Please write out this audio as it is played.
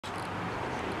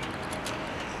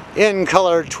In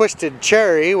color Twisted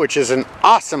Cherry, which is an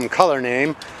awesome color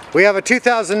name, we have a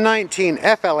 2019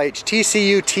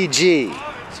 FLHTCUTG.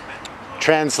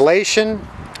 Translation,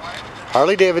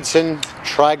 Harley Davidson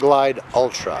Tri-Glide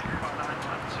Ultra.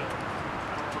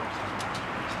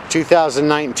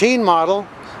 2019 model.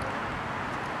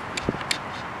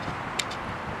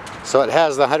 So it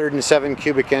has the 107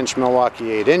 cubic inch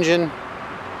Milwaukee 8 engine.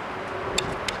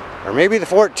 Or maybe the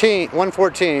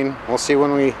 114. We'll see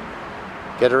when we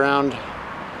get around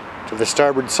to the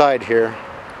starboard side here.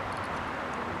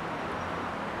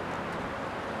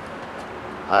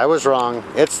 I was wrong.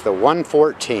 It's the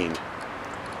 114.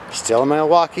 Still a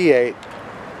Milwaukee 8,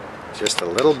 just a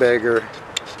little bigger,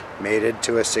 mated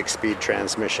to a 6-speed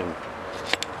transmission.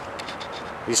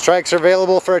 These trikes are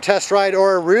available for a test ride,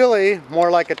 or really more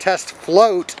like a test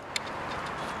float,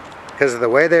 because of the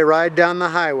way they ride down the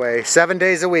highway 7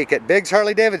 days a week at Biggs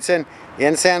Harley Davidson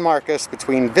in San Marcos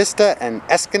between Vista and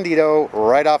Escondido,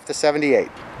 right off the 78.